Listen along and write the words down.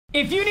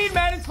If you need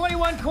Madden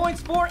 21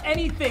 coins for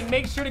anything,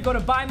 make sure to go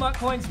to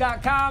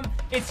buymuttcoins.com.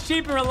 It's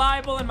cheap and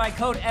reliable, and my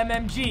code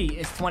MMG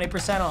is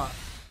 20% off.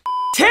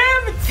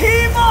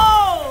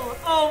 Tebow!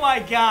 Oh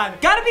my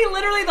God. Gotta be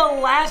literally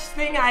the last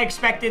thing I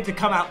expected to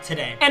come out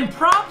today. And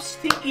props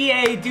to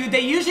EA, dude.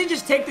 They usually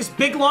just take this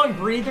big long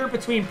breather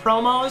between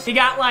promos. You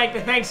got like the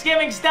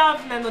Thanksgiving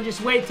stuff, and then they'll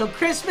just wait till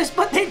Christmas,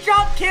 but they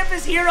dropped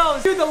Campus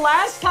Heroes. Dude, the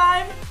last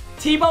time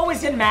Tebow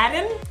was in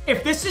Madden,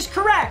 if this is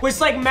correct, was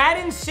like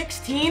Madden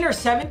 16 or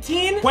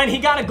 17 when he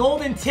got a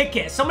golden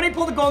ticket. Somebody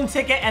pulled a golden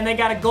ticket and they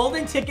got a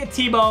golden ticket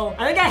Tebow.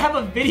 I think I have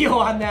a video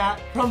on that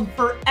from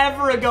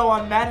forever ago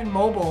on Madden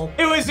Mobile.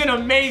 It was an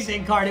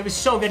amazing card. It was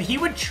so good. He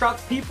would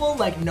truck people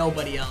like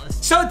nobody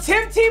else. So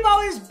Tim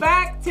Tebow is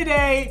back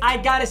today. I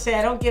gotta say,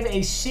 I don't give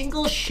a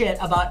single shit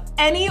about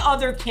any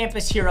other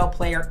Campus Hero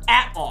player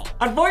at all.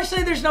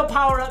 Unfortunately, there's no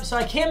power up, so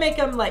I can't make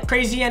him like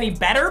crazy any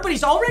better, but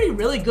he's already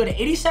really good at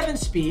 87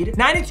 speed.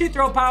 92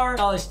 throw power.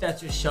 All his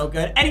stats are so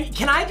good. And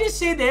can I just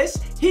say this?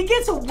 He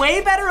gets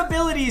way better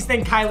abilities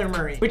than Kyler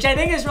Murray, which I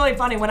think is really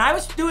funny. When I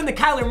was doing the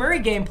Kyler Murray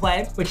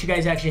gameplay, which you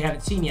guys actually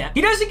haven't seen yet,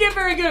 he doesn't get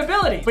very good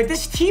ability. But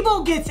this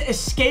Tebow gets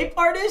Escape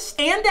Artist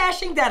and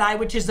Dashing Deadeye,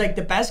 which is like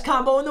the best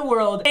combo in the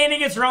world. And he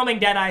gets Roaming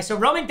Deadeye. So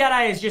Roaming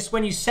Deadeye is just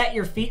when you set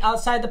your feet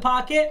outside the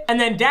pocket. And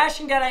then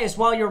Dashing Deadeye is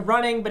while you're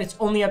running, but it's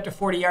only up to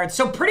 40 yards.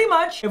 So pretty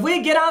much, if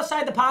we get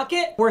outside the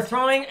pocket, we're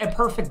throwing a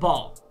perfect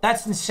ball.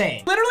 That's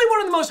insane. Literally one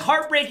of the most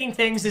heartbreaking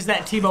things is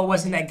that Tebow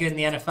wasn't that good in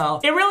the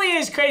NFL. It really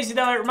is crazy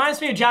though. It reminds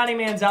me of Johnny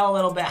Manziel a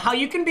little bit. How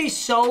you can be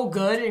so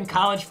good in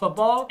college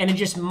football and it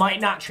just might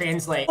not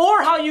translate.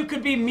 Or how you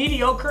could be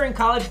mediocre in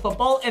college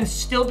football and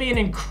still be an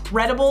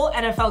incredible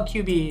NFL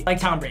QB like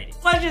Tom Brady.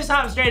 Let's just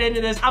hop straight into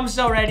this. I'm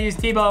so ready to use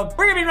Tebow.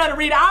 We're gonna be running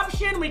read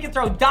option. We can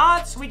throw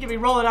dots. We can be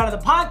rolling out of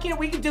the pocket.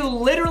 We can do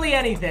literally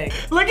anything.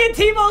 Look at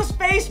Tebow's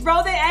face,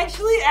 bro. They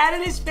actually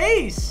added his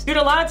face. Dude,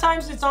 a lot of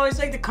times it's always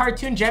like the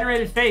cartoon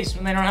generated face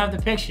when they don't have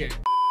the picture.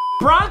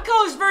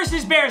 Broncos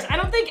versus Bears. I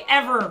don't think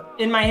ever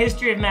in my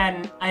history of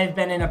Madden I have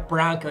been in a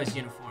Broncos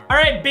uniform. All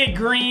right, big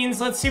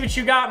greens. Let's see what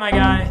you got, my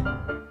guy.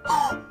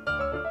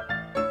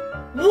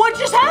 What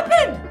just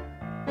happened?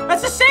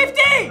 That's a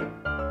safety.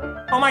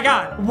 Oh my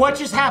God, what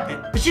just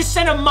happened? Let's just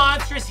send a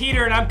monstrous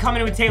heater and I'm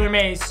coming with Taylor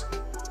Mays.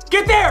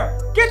 Get there,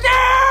 get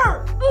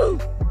there. Ooh.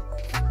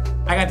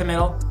 I got the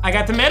middle. I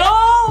got the middle.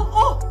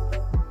 Oh.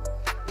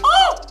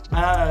 Oh.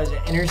 That was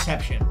an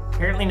interception.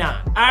 Apparently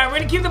not. All right, we're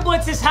gonna keep the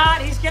blitzes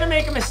hot. He's gonna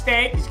make a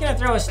mistake. He's gonna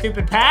throw a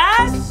stupid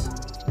pass.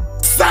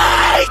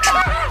 Psych!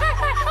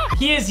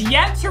 He is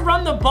yet to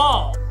run the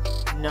ball.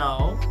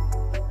 No.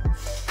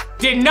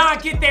 Did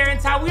not get there in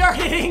time. We are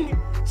hitting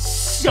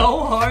so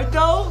hard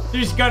though.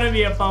 There's gonna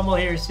be a fumble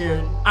here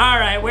soon. All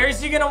right,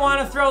 where's he gonna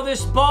wanna throw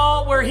this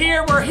ball? We're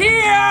here, finally!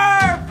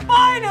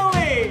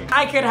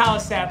 I could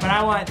house that, but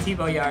I want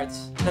Tebow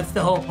yards. That's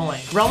the whole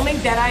point. Roaming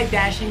Deadeye,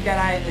 Dashing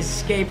Deadeye,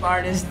 Escape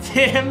Artist,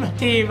 Tim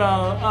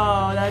Tebow.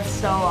 Oh, that's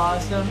so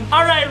awesome.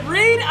 All right,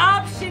 read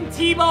option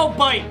Tebow,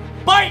 bite.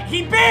 Bite,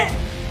 he bit.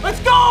 Let's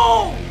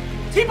go.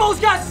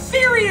 Tebow's got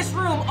serious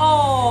room.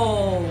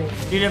 Oh.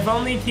 Dude, if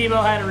only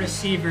Tebow had a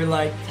receiver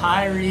like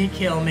Tyreek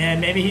Hill,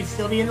 man, maybe he'd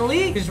still be in the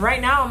league. Because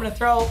right now, I'm going to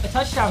throw a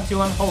touchdown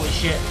to him. Holy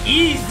shit.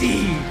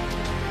 Easy.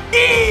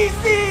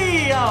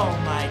 Easy. Oh,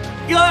 my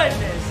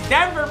goodness.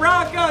 Denver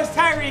Broncos,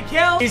 Tyreek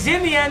Hill is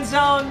in the end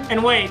zone.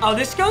 And wait, oh,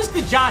 this goes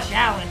to Josh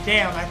Allen.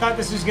 Damn, I thought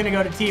this was going to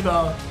go to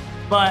Tebow.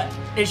 But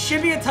it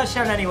should be a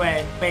touchdown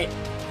anyway. Wait.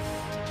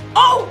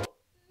 Oh!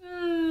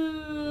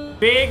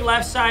 Big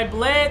left side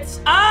blitz.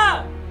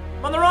 Ah!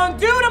 I'm on the wrong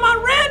dude. I'm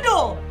on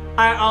Randall.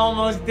 I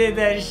almost did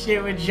that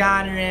shit with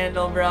John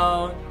Randall,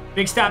 bro.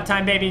 Big stop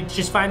time, baby.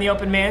 Just find the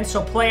open man.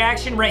 So play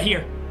action right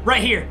here.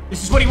 Right here.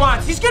 This is what he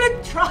wants. He's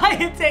gonna try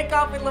and take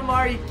off with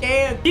Lamar. He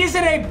can't. He's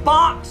in a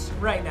box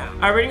right now. All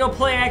right, we're gonna go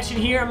play action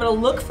here. I'm gonna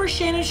look for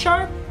Shannon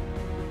Sharp.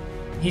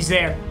 He's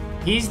there.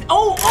 He's,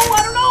 oh,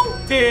 I don't know.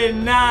 Did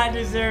not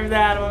deserve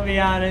that, I'm gonna be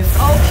honest.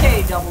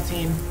 Okay, double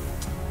team.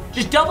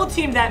 Just double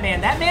team that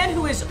man. That man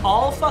who is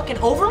all fucking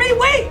over me.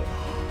 Wait,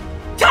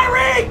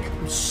 Tyreek.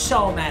 I'm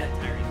so mad at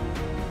Tyreek.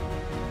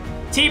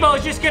 Tebow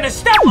is just gonna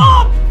step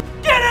up.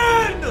 Get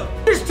in!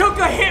 Just took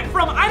a hit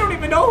from, I don't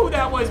even know who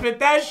that was, but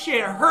that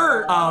shit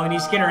hurt. Oh, and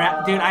he's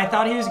gonna, dude, I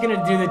thought he was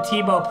gonna do the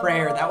Tebow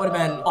prayer. That would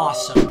have been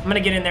awesome. I'm gonna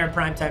get in there in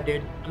prime time,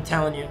 dude. I'm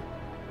telling you.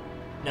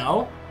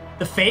 No?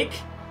 The fake?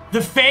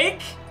 The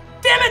fake?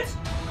 Damn it!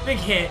 Big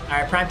hit. All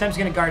right, prime time's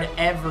gonna guard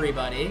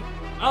everybody.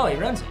 Oh, he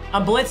runs it.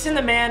 I'm blitzing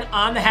the man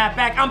on the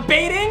halfback. I'm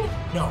baiting.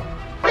 No.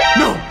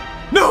 No.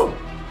 No!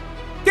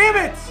 Damn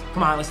it!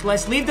 Come on,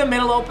 let's leave the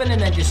middle open and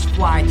then just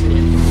fly to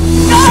him.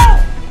 No!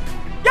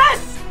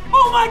 Yes!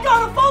 Oh my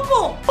God, a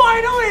fumble!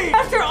 Finally!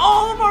 After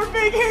all of our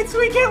big hits,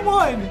 we get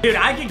one. Dude,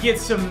 I could get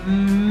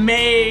some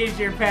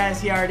major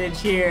pass yardage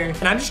here.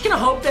 And I'm just gonna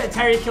hope that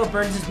Tyreek Hill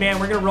burns his man.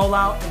 We're gonna roll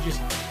out and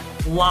just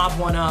lob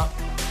one up.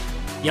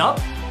 Yup.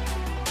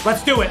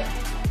 Let's do it.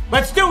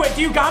 Let's do it.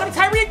 Do you got him,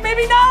 Tyreek?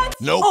 Maybe not?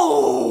 Nope.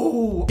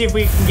 Oh! See if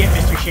we can get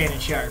Mr. Shannon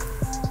Sharp.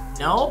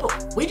 No,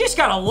 but we just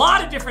got a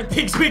lot of different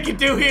things we can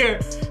do here.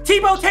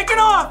 Tebow taking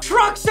off.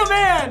 Trucks a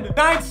man.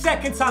 9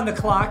 seconds on the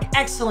clock.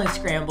 Excellent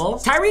scramble.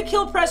 Tyreek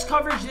Hill press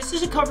coverage. This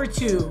is a cover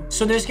 2.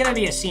 So there's going to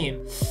be a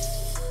seam.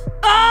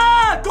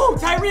 Ah! Go,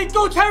 Tyreek.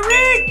 Go,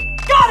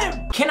 Tyreek. Got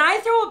him. Can I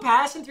throw a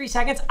pass in 3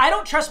 seconds? I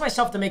don't trust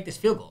myself to make this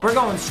field goal. We're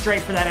going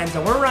straight for that end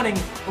zone. We're running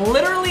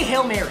literally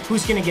Hail Mary.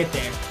 Who's going to get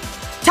there?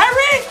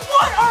 Tyreek,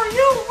 what are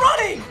you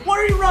running? What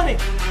are you running?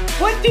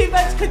 What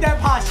defense could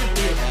that possibly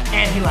be?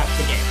 And he left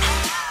the game.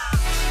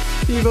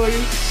 Tebow,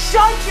 you're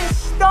such a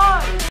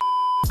stud.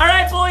 All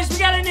right, boys, we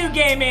got a new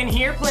game in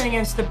here playing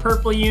against the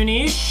purple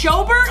unis.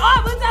 Schobert,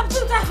 oh, what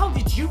the hell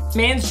did you?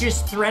 Man's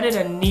just threaded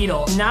a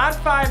needle. Not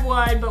 5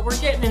 wide, but we're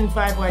getting in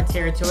 5 wide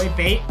territory.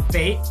 Bait,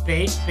 bait,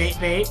 bait, bait,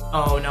 bait.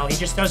 Oh no, he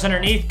just does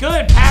underneath.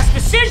 Good pass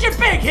decision,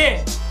 big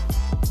hit.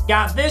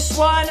 Got this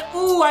one.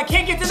 Ooh, I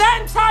can't get to that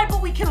in time,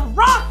 but we can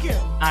rock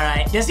him. All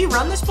right, does he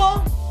run this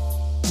ball?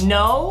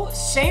 No,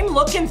 same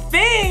looking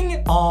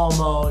thing.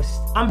 Almost.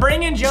 I'm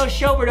bringing Joe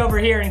Schobert over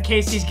here in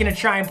case he's gonna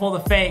try and pull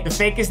the fake. The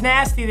fake is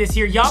nasty this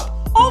year, yup.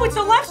 Oh, it's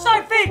a left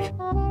side fake.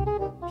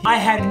 I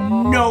had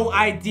no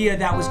idea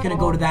that was gonna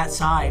go to that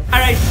side. All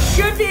right,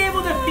 should be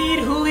able to feed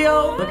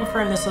Julio. Looking for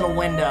him this little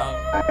window.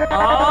 Oh,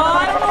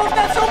 I don't know if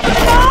that's open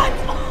or not.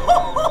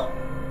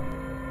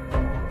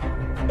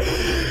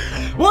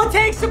 We'll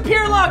take some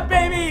pure luck,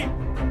 baby.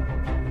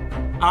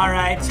 All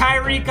right,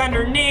 Tyreek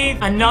underneath.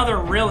 Another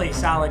really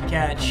solid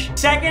catch.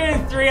 2nd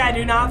and 3, I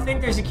do not think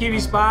there's a QB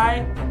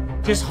spy.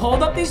 Just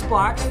hold up these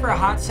blocks for a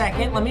hot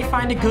second. Let me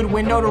find a good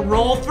window to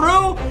roll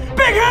through.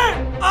 Big hit!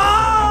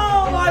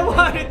 Oh, I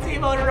wanted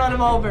Tebow to run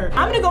him over.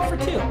 I'm gonna go for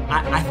 2.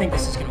 I think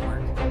this is gonna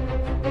work.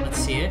 Let's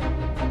see it.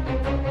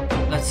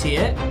 Let's see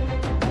it.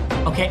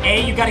 Okay,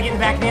 A, you gotta get in the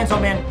back of the end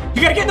zone, man.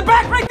 You gotta get in the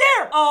back right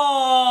there!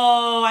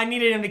 Oh, I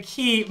needed him to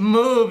keep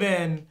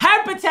moving.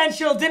 Had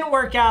potential, didn't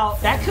work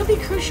out. That could be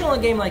crucial in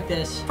a game like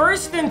this.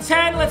 1st and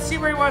 10, let's see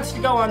where he wants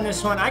to go on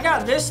this one. I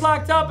got this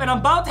locked up, and I'm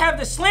about to have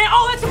the slant.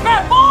 Oh, that's a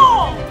bad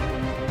ball!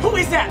 Who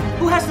is that?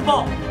 Who has the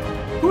ball?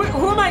 Who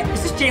am I?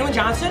 Is this Jalen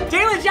Johnson?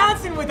 Jalen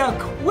Johnson with a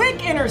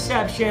quick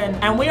interception,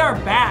 and we are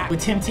back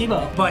with Tim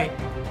Tebow.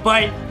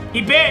 Bite,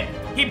 he bit.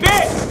 He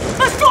bit!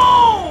 Let's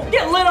go!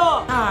 Get lit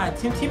up! Ah,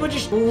 Tim Tebow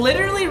just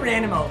literally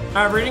ran him out.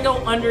 All right, we're gonna go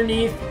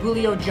underneath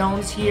Julio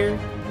Jones here.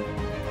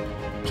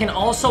 Can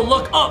also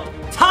look up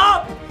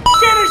top!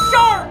 Shannon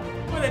Sharp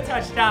with a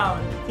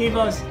touchdown.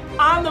 Tebow's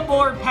on the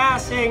board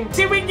passing.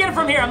 See if we can get it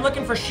from here. I'm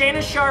looking for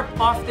Shannon Sharp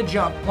off the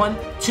jump. 1,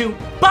 2,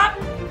 bop!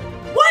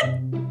 What?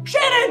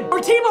 Shannon! Or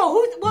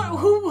Tebow,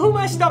 who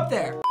messed up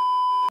there?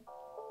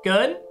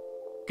 Good,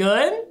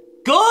 good,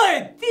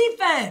 good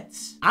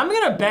defense! I'm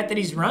gonna bet that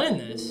he's running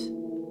this.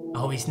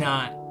 Oh, he's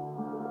not.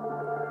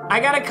 I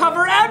gotta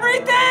cover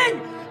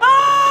everything!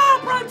 Ah!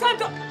 Prime time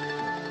to...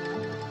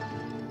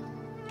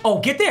 Oh,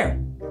 get there.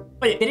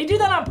 Wait, did he do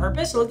that on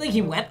purpose? It looked like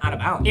he went out of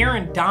bounds.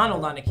 Aaron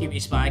Donald on the QB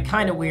spy.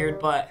 Kind of weird,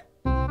 but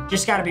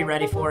just gotta be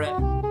ready for it.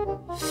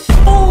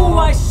 Oh,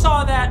 I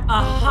saw that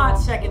a hot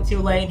second too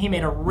late, and he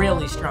made a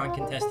really strong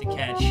contested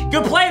catch.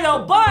 Good play,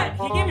 though, but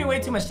he gave me way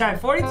too much time.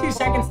 42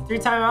 seconds, 3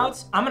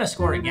 timeouts. I'm gonna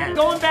score again.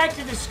 Going back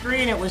to the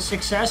screen, it was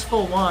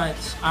successful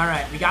once. All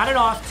right, we got it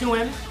off to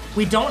him.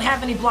 We don't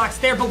have any blocks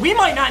there, but we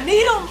might not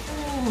need them.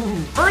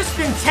 Ooh. 1st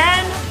and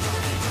 10.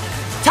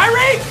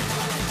 Tyreek!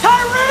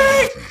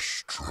 Tyreek!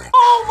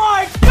 Oh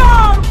my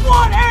God,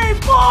 what a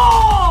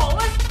ball!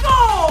 Let's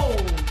go!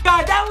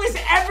 God, that was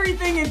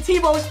everything in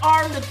Tebow's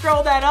arm to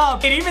throw that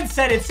up. It even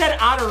said,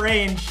 out of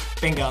range.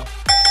 Bingo.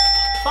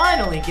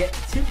 Finally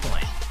getting 2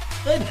 points.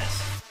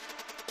 Goodness.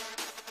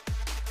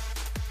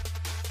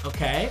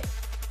 Okay.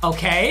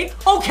 Okay.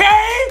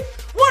 Okay!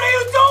 What are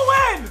you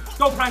doing?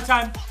 Go prime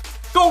time.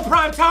 Go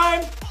prime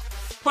time.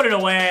 Put it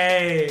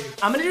away.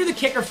 I'm gonna do the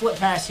kicker flip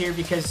pass here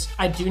because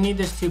I do need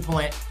this 2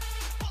 point.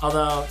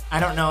 Although, I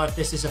don't know if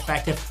this is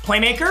effective.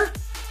 Playmaker.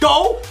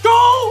 Go,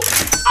 go!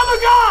 I'm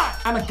a god!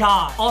 I'm a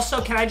god.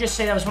 Also, can I just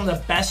say that was one of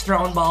the best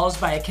thrown balls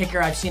by a kicker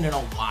I've seen in a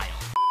while.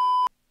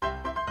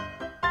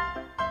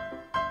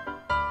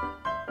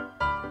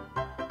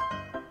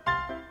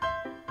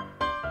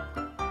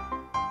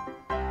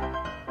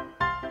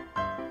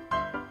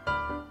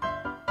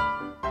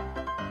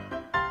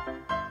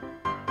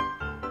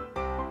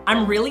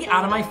 I'm really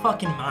out of my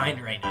fucking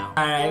mind right now.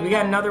 All right, we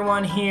got another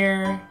one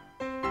here.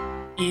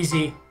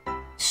 Easy.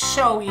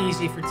 So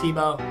easy for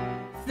Tebow.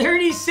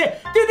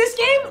 36. Dude, this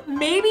game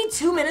maybe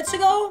 2 minutes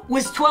ago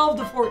was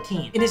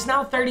 12-14. It is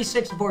now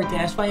 36-14.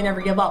 That's why you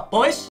never give up,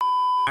 boys.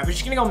 We're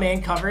just gonna go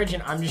man coverage,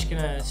 and I'm just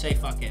gonna say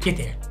fuck it. Get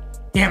there.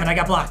 Damn it, I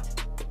got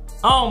blocked.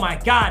 Oh my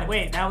God,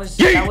 wait, that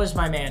was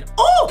my man.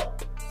 Oh!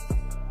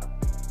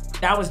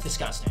 That was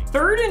disgusting.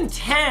 3rd and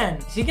 10.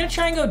 Is he gonna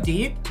try and go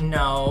deep?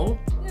 No.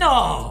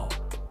 No.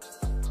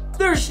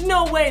 There's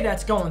no way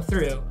that's going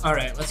through. All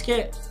right, let's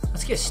get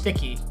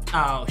sticky.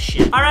 Oh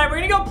shit. All right, we're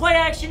gonna go play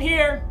action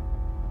here.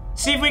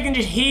 See if we can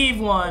just heave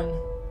one.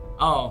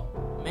 Oh,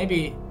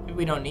 maybe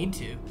we don't need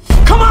to.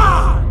 Come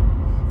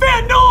on!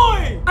 Van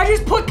Noy! Noy! I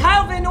just put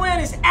Kyle Van Noy on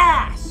his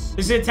ass.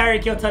 This is a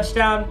Tyreek Hill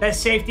touchdown. That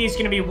safety is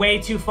going to be way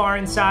too far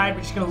inside.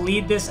 We're just going to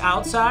lead this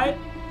outside.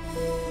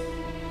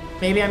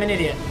 Maybe I'm an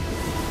idiot.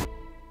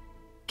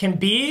 Can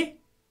be?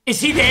 Is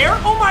he there?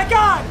 Oh my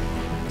God!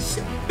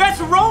 That's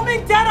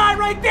roaming Deadeye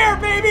right there,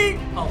 baby!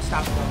 Oh,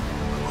 stop it.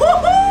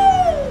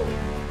 Woohoo!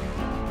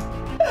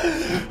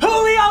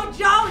 Julio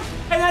Jones!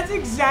 And that's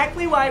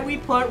exactly why we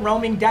put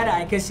roaming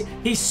Deadeye, because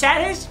he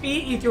set his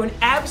feet, he threw an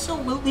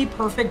absolutely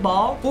perfect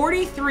ball.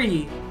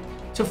 43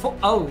 to 4.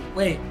 Oh,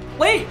 wait,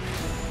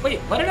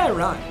 what did I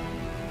run?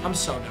 I'm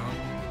so dumb.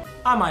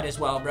 I might as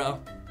well, bro.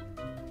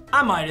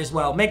 I might as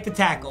well. Make the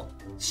tackle.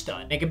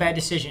 Stud. Make a bad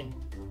decision.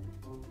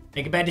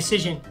 Make a bad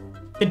decision.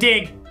 The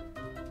dig.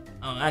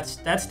 Oh,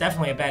 that's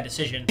definitely a bad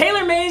decision.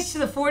 Taylor Mays to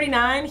the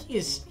 49.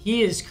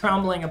 He is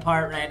crumbling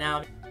apart right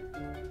now.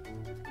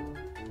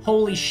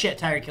 Holy shit,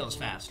 Tyreek Hill is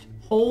fast.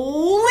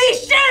 Holy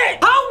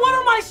shit! What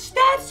are my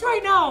stats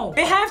right now?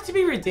 They have to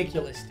be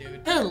ridiculous,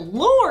 dude. Good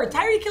Lord,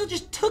 Tyreek Hill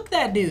just took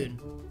that dude.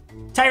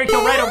 Tyreek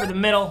Hill right over the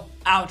middle.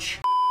 Ouch.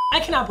 I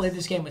cannot believe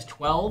this game was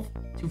 12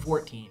 to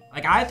 14.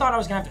 Like, I thought I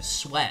was gonna have to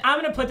sweat.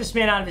 I'm gonna put this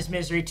man out of his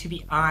misery, to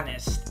be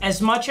honest.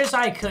 As much as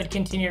I could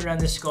continue to run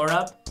this score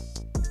up,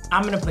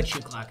 I'm gonna put shoe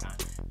clock on.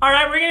 All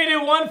right, we're gonna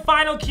do one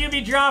final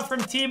QB draw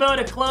from Tebow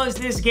to close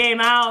this game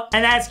out.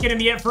 And that's gonna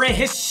be it for a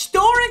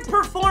historic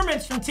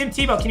performance from Tim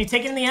Tebow. Can you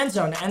take it in the end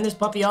zone to end this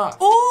puppy off?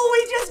 Oh,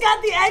 we just got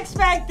the X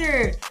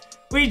Factor.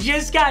 We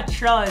just got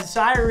Truz,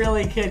 so I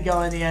really could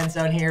go in the end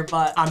zone here,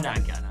 but I'm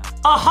not gonna.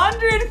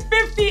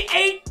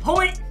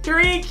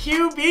 158.3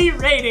 QB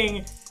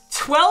rating.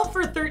 12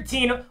 for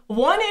 13,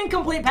 1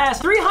 incomplete pass,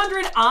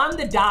 300 on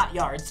the dot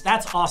yards.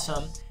 That's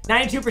awesome.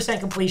 92%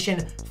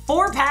 completion,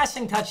 4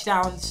 passing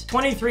touchdowns,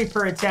 23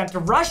 per attempt.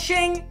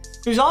 Rushing,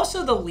 who's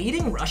also the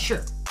leading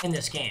rusher in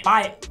this game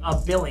by a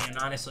billion,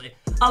 honestly.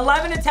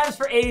 11 attempts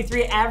for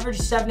 83, average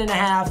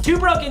 7.5. 2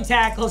 broken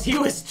tackles. He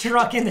was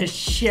trucking the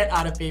shit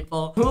out of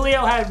people.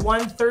 Julio had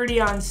 130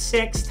 on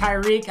 6.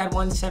 Tyreek had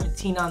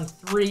 117 on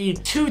 3.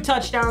 2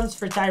 touchdowns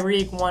for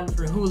Tyreek, 1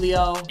 for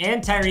Julio.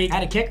 And Tyreek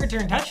had a kick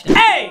return touchdown.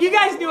 Hey, you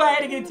guys knew I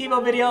had a good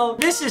Tebow video.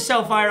 This is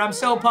so fire. I'm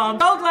so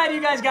pumped. So glad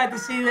you guys got to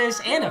see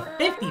this. And a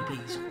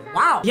 50-piece.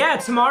 Wow. Yeah,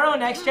 tomorrow,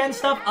 next gen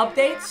stuff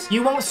updates.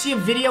 You won't see a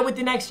video with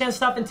the next gen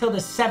stuff until the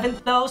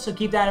 7th though, so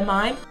keep that in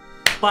mind.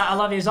 But I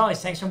love you as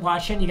always. Thanks for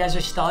watching. You guys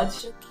are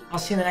studs. I'll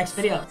see you in the next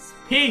video.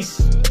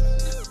 Peace.